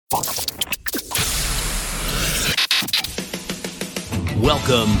Welcome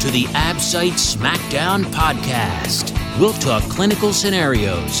to the Absite Smackdown podcast. We'll talk clinical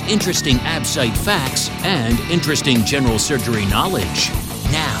scenarios, interesting Absite facts, and interesting general surgery knowledge.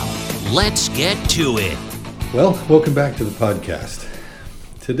 Now, let's get to it. Well, welcome back to the podcast.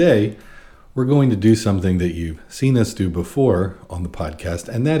 Today, we're going to do something that you've seen us do before on the podcast,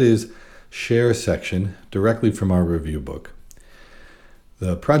 and that is share a section directly from our review book.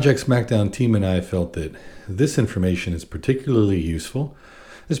 The Project Smackdown team and I felt that this information is particularly useful,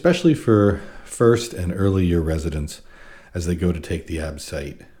 especially for first and early year residents as they go to take the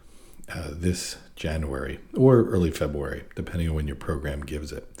Absite this January or early February, depending on when your program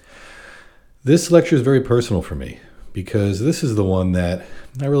gives it. This lecture is very personal for me because this is the one that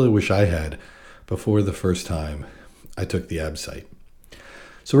I really wish I had before the first time I took the Absite.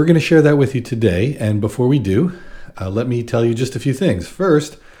 So we're going to share that with you today, and before we do, let me tell you just a few things.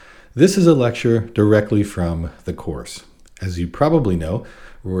 First, this is a lecture directly from the course. As you probably know,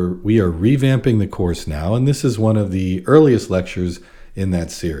 we are revamping the course now, and this is one of the earliest lectures in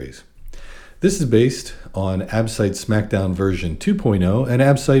that series. This is based on Absite Smackdown version 2.0 and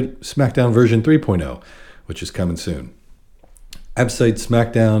Absite Smackdown version 3.0, which is coming soon. Absite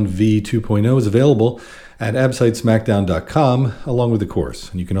Smackdown v2.0 is available at absitesmackdown.com along with the course,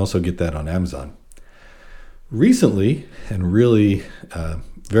 and you can also get that on Amazon. Recently, and really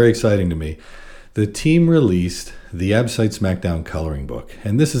very exciting to me, the team released the Absite Smackdown coloring book.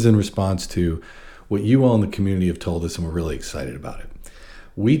 And this is in response to what you all in the community have told us, and we're really excited about it.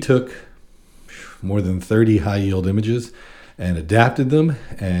 We took more than 30 high-yield images and adapted them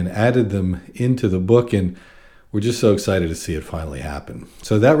and added them into the book, and we're just so excited to see it finally happen.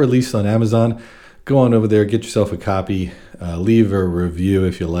 So that released on Amazon. Go on over there, get yourself a copy, leave a review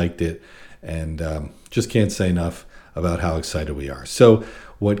if you liked it, and just can't say enough about how excited we are. So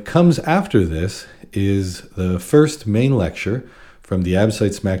what comes after this is the first main lecture from the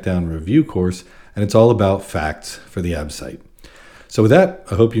Absite Smackdown review course, and it's all about facts for the Absite. So with that,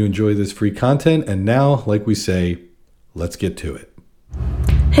 I hope you enjoy this free content, and now, like we say, let's get to it.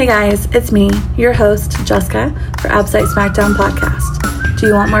 Hey guys, it's me, your host, Jessica, for Absite Smackdown Podcast. Do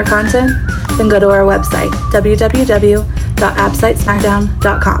you want more content? Then go to our website,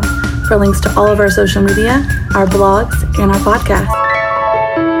 www.absitesmackdown.com. for links to all of our social media, our blogs, and our podcast.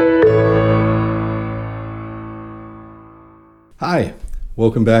 Hi,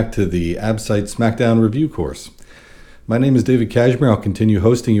 welcome back to the Absite Smackdown review course. My name is David Cashmere. I'll continue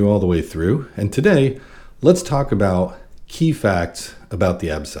hosting you all the way through. And today, let's talk about key facts about the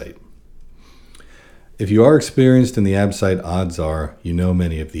Absite. If you are experienced in the Absite, odds are you know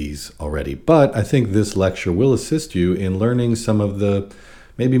many of these already. But I think this lecture will assist you in learning some of the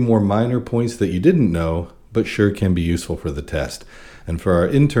maybe more minor points that you didn't know, but sure can be useful for the test. And for our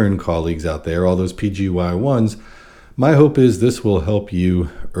intern colleagues out there, all those PGY1s, my hope is this will help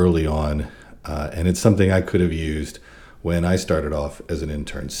you early on. And it's something I could have used when I started off as an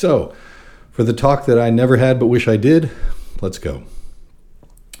intern. So for the talk that I never had but wish I did, let's go.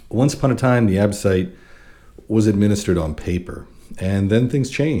 Once upon a time, the Absite was administered on paper, and then things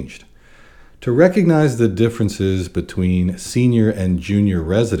changed. To recognize the differences between senior and junior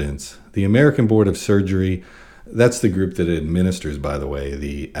residents, the American Board of Surgery, that's the group that administers, by the way,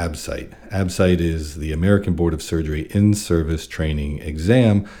 the Absite. Absite is the American Board of Surgery In-Service Training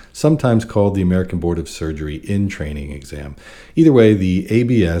Exam, sometimes called the American Board of Surgery In-Training Exam. Either way, the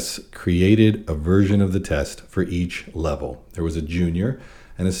ABS created a version of the test for each level. There was a junior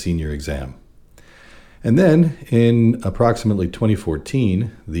and a senior exam. And then, in approximately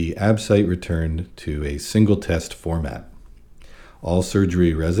 2014, the Absite returned to a single test format. All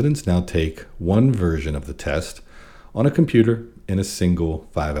surgery residents now take one version of the test on a computer in a single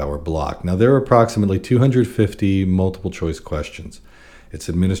 5-hour block. Now, there are approximately 250 multiple choice questions. It's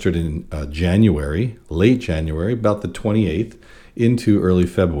administered in January, late January, about the 28th, into early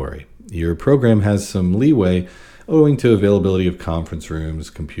February. Your program has some leeway owing to availability of conference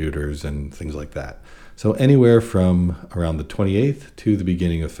rooms, computers, and things like that. So anywhere from around the 28th to the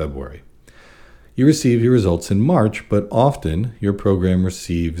beginning of February. You receive your results in March, but often your program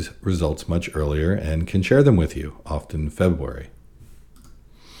receives results much earlier and can share them with you, often February.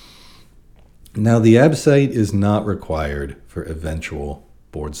 Now, the Absite is not required for eventual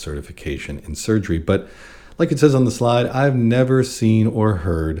board certification in surgery, but like it says on the slide, I've never seen or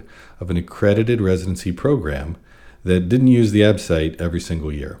heard of an accredited residency program that didn't use the Absite every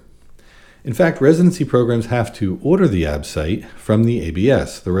single year. In fact, residency programs have to order the Absite from the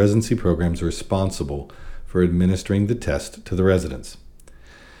ABS. The residency programs are responsible for administering the test to the residents.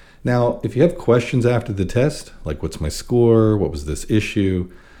 Now, if you have questions after the test, like what's my score, what was this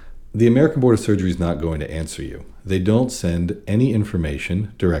issue, the American Board of Surgery is not going to answer you. They don't send any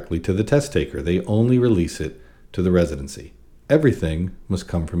information directly to the test taker. They only release it to the residency. Everything must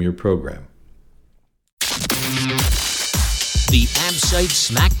come from your program. The Absite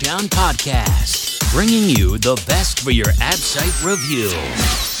Smackdown Podcast, bringing you the best for your Absite review.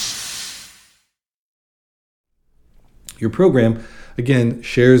 Your program, again,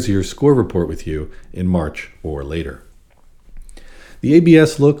 shares your score report with you in March or later. The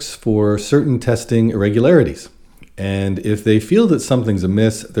ABS looks for certain testing irregularities, and if they feel that something's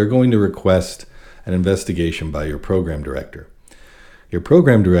amiss, they're going to request an investigation by your program director. Your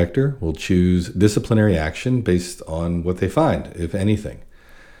program director will choose disciplinary action based on what they find, if anything.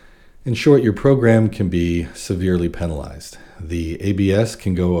 In short, your program can be severely penalized. The ABS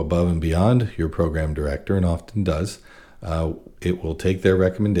can go above and beyond your program director, and often does. It will take their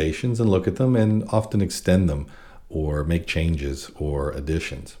recommendations and look at them and often extend them or make changes or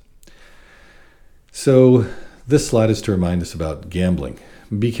additions. So this slide is to remind us about gambling.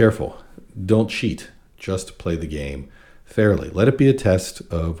 Be careful. Don't cheat. Just play the game fairly. Let it be a test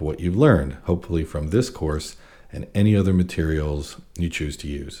of what you've learned, hopefully from this course and any other materials you choose to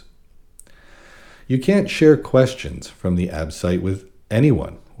use. You can't share questions from the Absite with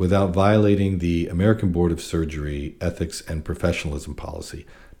anyone without violating the American Board of Surgery Ethics and Professionalism Policy.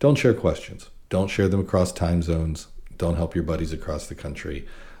 Don't share questions. Don't share them across time zones. Don't help your buddies across the country.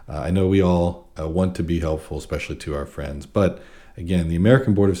 I know we all want to be helpful, especially to our friends. But again, the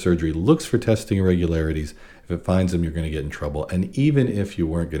American Board of Surgery looks for testing irregularities. If it finds them, you're going to get in trouble. And even if you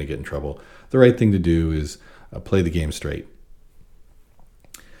weren't going to get in trouble, the right thing to do is play the game straight.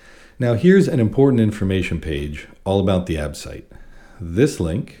 Now, here's an important information page all about the Absite. This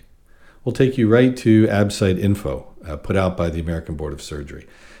link will take you right to Absite info put out by the American Board of Surgery.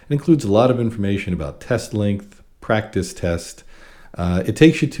 It includes a lot of information about test length, practice test. It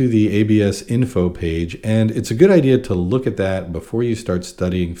takes you to the ABS info page, and it's a good idea to look at that before you start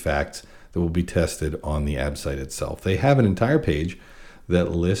studying facts that will be tested on the Absite itself. They have an entire page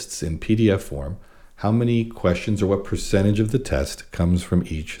that lists in PDF form how many questions or what percentage of the test comes from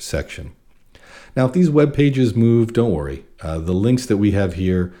each section. Now, if these web pages move, don't worry. The links that we have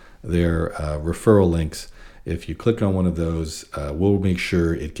here, they're referral links. If you click on one of those, we'll make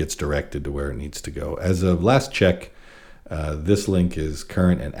sure it gets directed to where it needs to go. As of last check, this link is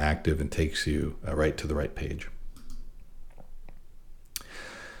current and active and takes you right to the right page.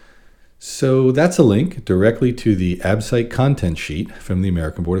 So that's a link directly to the Absite content sheet from the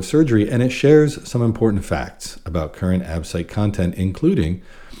American Board of Surgery, and it shares some important facts about current Absite content, including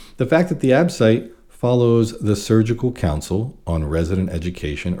the fact that the Absite follows the Surgical Council on Resident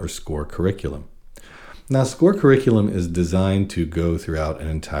Education, or SCORE curriculum. Now, SCORE curriculum is designed to go throughout an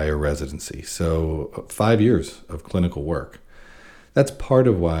entire residency, so 5 years of clinical work. That's part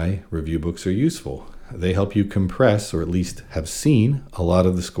of why review books are useful. They help you compress, or at least have seen, a lot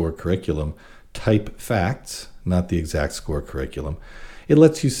of the SCORE curriculum type facts, not the exact SCORE curriculum. It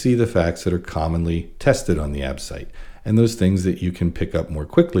lets you see the facts that are commonly tested on the Absite, and those things that you can pick up more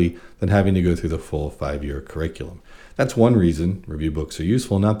quickly than having to go through the full 5-year curriculum. That's one reason review books are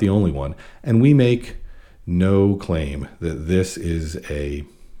useful, not the only one. And we make no claim that this is a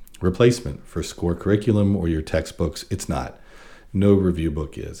replacement for SCORE curriculum or your textbooks. It's not. No review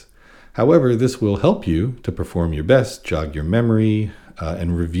book is. However, this will help you to perform your best, jog your memory,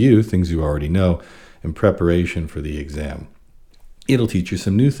 and review things you already know in preparation for the exam. It'll teach you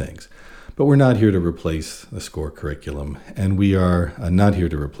some new things. But we're not here to replace the SCORE curriculum, and we are not here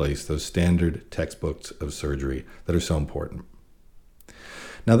to replace those standard textbooks of surgery that are so important.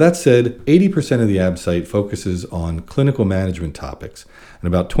 Now, that said, 80% of the Absite focuses on clinical management topics, and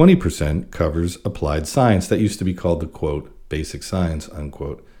about 20% covers applied science. That used to be called the, quote, basic science,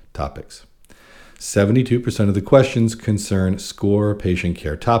 unquote, topics. 72% of the questions concern SCORE patient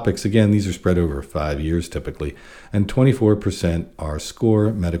care topics. Again, these are spread over 5 years typically, and 24% are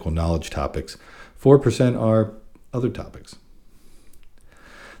SCORE medical knowledge topics. 4% are other topics.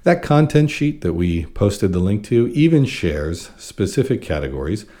 That content sheet that we posted the link to even shares specific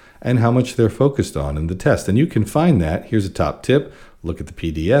categories and how much they're focused on in the test. And you can find that. Here's a top tip. Look at the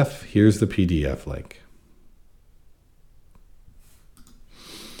PDF. Here's the PDF link.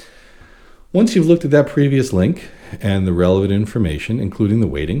 Once you've looked at that previous link and the relevant information, including the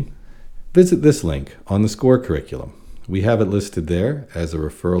weighting, visit this link on the SCORE curriculum. We have it listed there as a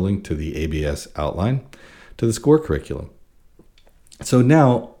referral link to the ABS outline to the SCORE curriculum. So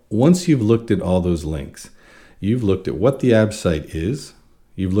now, once you've looked at all those links, you've looked at what the Absite is,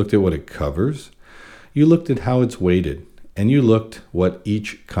 you've looked at what it covers, you looked at how it's weighted, and you looked what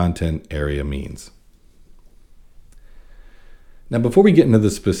each content area means. Now, before we get into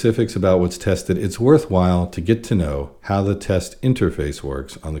the specifics about what's tested, it's worthwhile to get to know how the test interface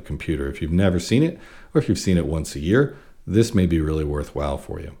works on the computer. If you've never seen it, or if you've seen it once a year, this may be really worthwhile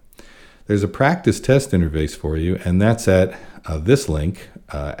for you. There's a practice test interface for you, and that's at this link,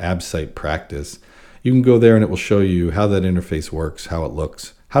 Absite Practice. You can go there and it will show you how that interface works, how it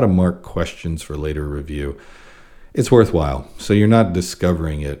looks, how to mark questions for later review. It's worthwhile, so you're not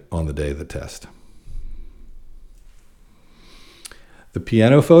discovering it on the day of the test. The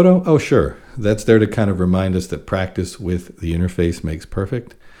piano photo? Oh, sure. That's there to kind of remind us that practice with the interface makes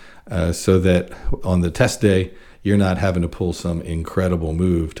perfect, so that on the test day, you're not having to pull some incredible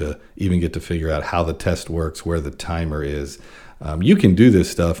move to even get to figure out how the test works, where the timer is. You can do this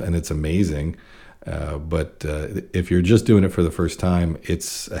stuff, and it's amazing, but if you're just doing it for the first time,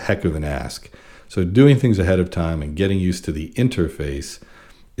 it's a heck of an ask. So doing things ahead of time and getting used to the interface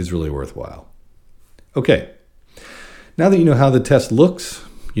is really worthwhile. Okay. Now that you know how the test looks,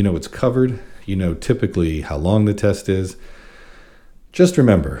 you know it's covered, you know typically how long the test is, just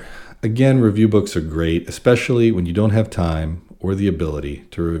remember, again, review books are great, especially when you don't have time or the ability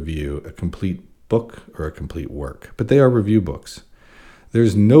to review a complete book or a complete work. But they are review books.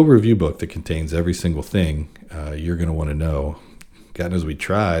 There's no review book that contains every single thing you're going to want to know. God knows we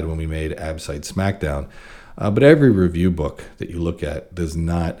tried when we made Absite Smackdown, but every review book that you look at does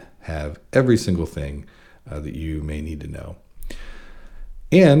not have every single thing that you may need to know.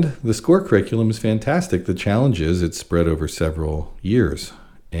 And the SCORE curriculum is fantastic. The challenge is it's spread over several years,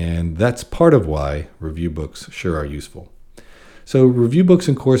 and that's part of why review books sure are useful. So review books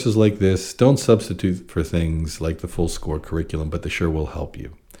and courses like this don't substitute for things like the full SCORE curriculum, but they sure will help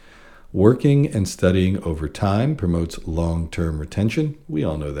you. Working and studying over time promotes long-term retention. We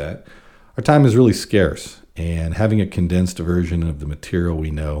all know that. Our time is really scarce, and having a condensed version of the material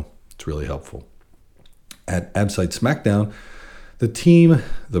we know, it's really helpful. At Absite Smackdown, the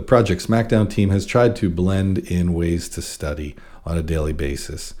Project Smackdown team has tried to blend in ways to study on a daily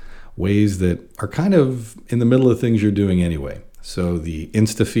basis, ways that are kind of in the middle of things you're doing anyway. So the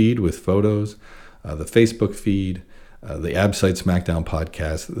Insta feed with photos, the Facebook feed, the Absite Smackdown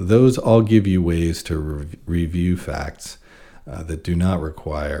podcast, those all give you ways to review facts that do not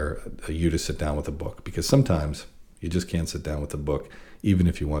require you to sit down with a book, because sometimes you just can't sit down with a book, even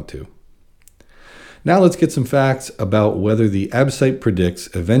if you want to. Now let's get some facts about whether the Absite predicts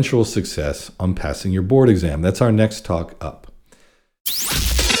eventual success on passing your board exam. That's our next talk up.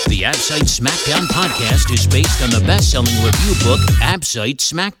 The Absite Smackdown podcast is based on the best-selling review book, Absite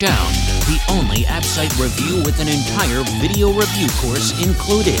Smackdown, the only Absite review with an entire video review course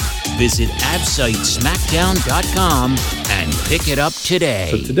included. Visit AbsiteSmackdown.com and pick it up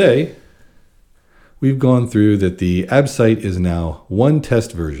today. So today, we've gone through that the Absite is now one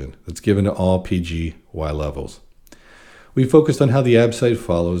test version that's given to all PGY levels. We focused on how the Absite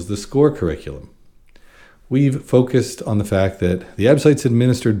follows the SCORE curriculum. We've focused on the fact that the Absite's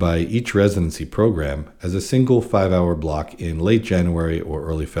administered by each residency program as a single 5-hour block in late January or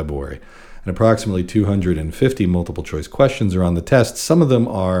early February. And approximately 250 multiple choice questions are on the test. Some of them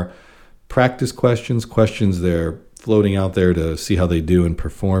are practice questions they're floating out there to see how they do and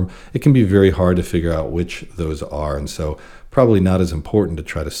perform. It can be very hard to figure out which those are, and so probably not as important to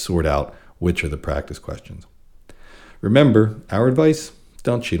try to sort out which are the practice questions. Remember, our advice,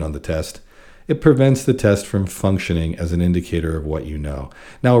 don't cheat on the test. It prevents the test from functioning as an indicator of what you know.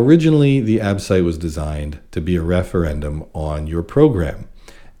 Now, originally, the Absite was designed to be a referendum on your program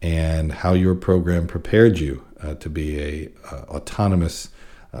and how your program prepared you to be a autonomous,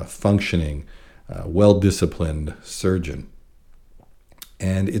 functioning, well-disciplined surgeon.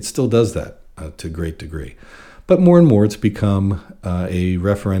 And it still does that to a great degree. But more and more, it's become a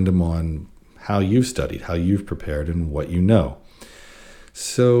referendum on how you've studied, how you've prepared, and what you know.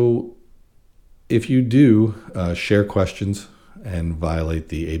 So if you do share questions and violate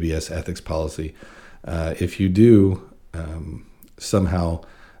the ABS ethics policy, if you do somehow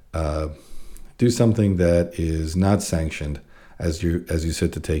do something that is not sanctioned as you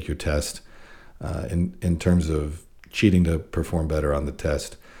sit to take your test, in terms of cheating to perform better on the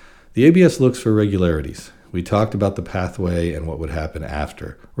test, the ABS looks for regularities. We talked about the pathway and what would happen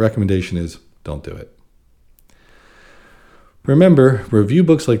after. Recommendation is don't do it. Remember, review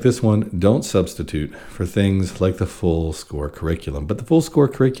books like this one don't substitute for things like the full SCORE curriculum, but the full SCORE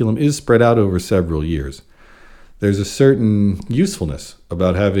curriculum is spread out over several years. There's a certain usefulness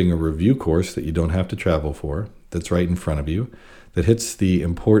about having a review course that you don't have to travel for, that's right in front of you, that hits the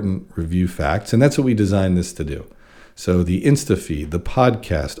important review facts, and that's what we designed this to do. So the Insta feed, the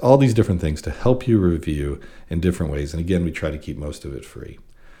podcast, all these different things to help you review in different ways, and again, we try to keep most of it free.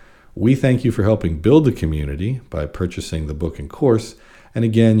 We thank you for helping build the community by purchasing the book and course, and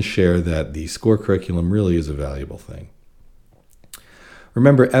again, share that the SCORE curriculum really is a valuable thing.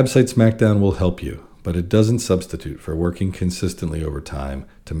 Remember, Absite SmackDown will help you, but it doesn't substitute for working consistently over time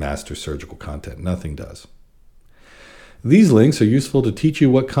to master surgical content. Nothing does. These links are useful to teach you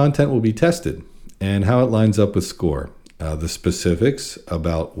what content will be tested and how it lines up with SCORE, the specifics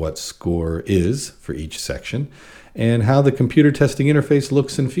about what SCORE is for each section, and how the computer testing interface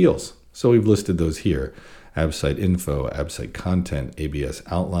looks and feels. So we've listed those here: Absite Info, Absite Content, ABS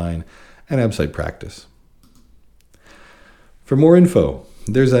Outline, and Absite Practice. For more info,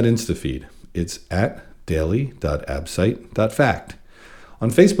 there's that Insta-feed. It's at daily.absite.fact. On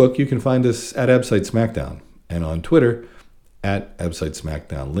Facebook, you can find us at Absite SmackDown, and on Twitter, at Absite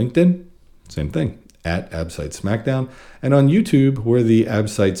SmackDown. LinkedIn, same thing, at Absite SmackDown. And on YouTube, we're the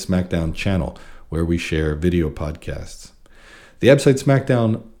Absite SmackDown channel, where we share video podcasts. The Absite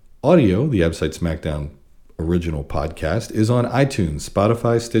SmackDown audio, the Absite SmackDown original podcast, is on iTunes,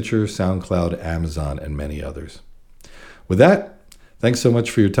 Spotify, Stitcher, SoundCloud, Amazon, and many others. With that, thanks so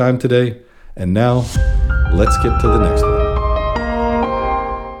much for your time today. And now, let's get to the next one.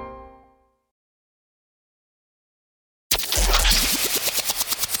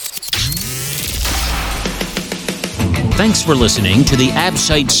 Thanks for listening to the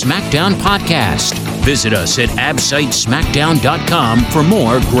Absite SmackDown podcast. Visit us at absitesmackdown.com for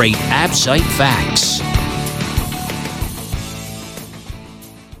more great Absite facts.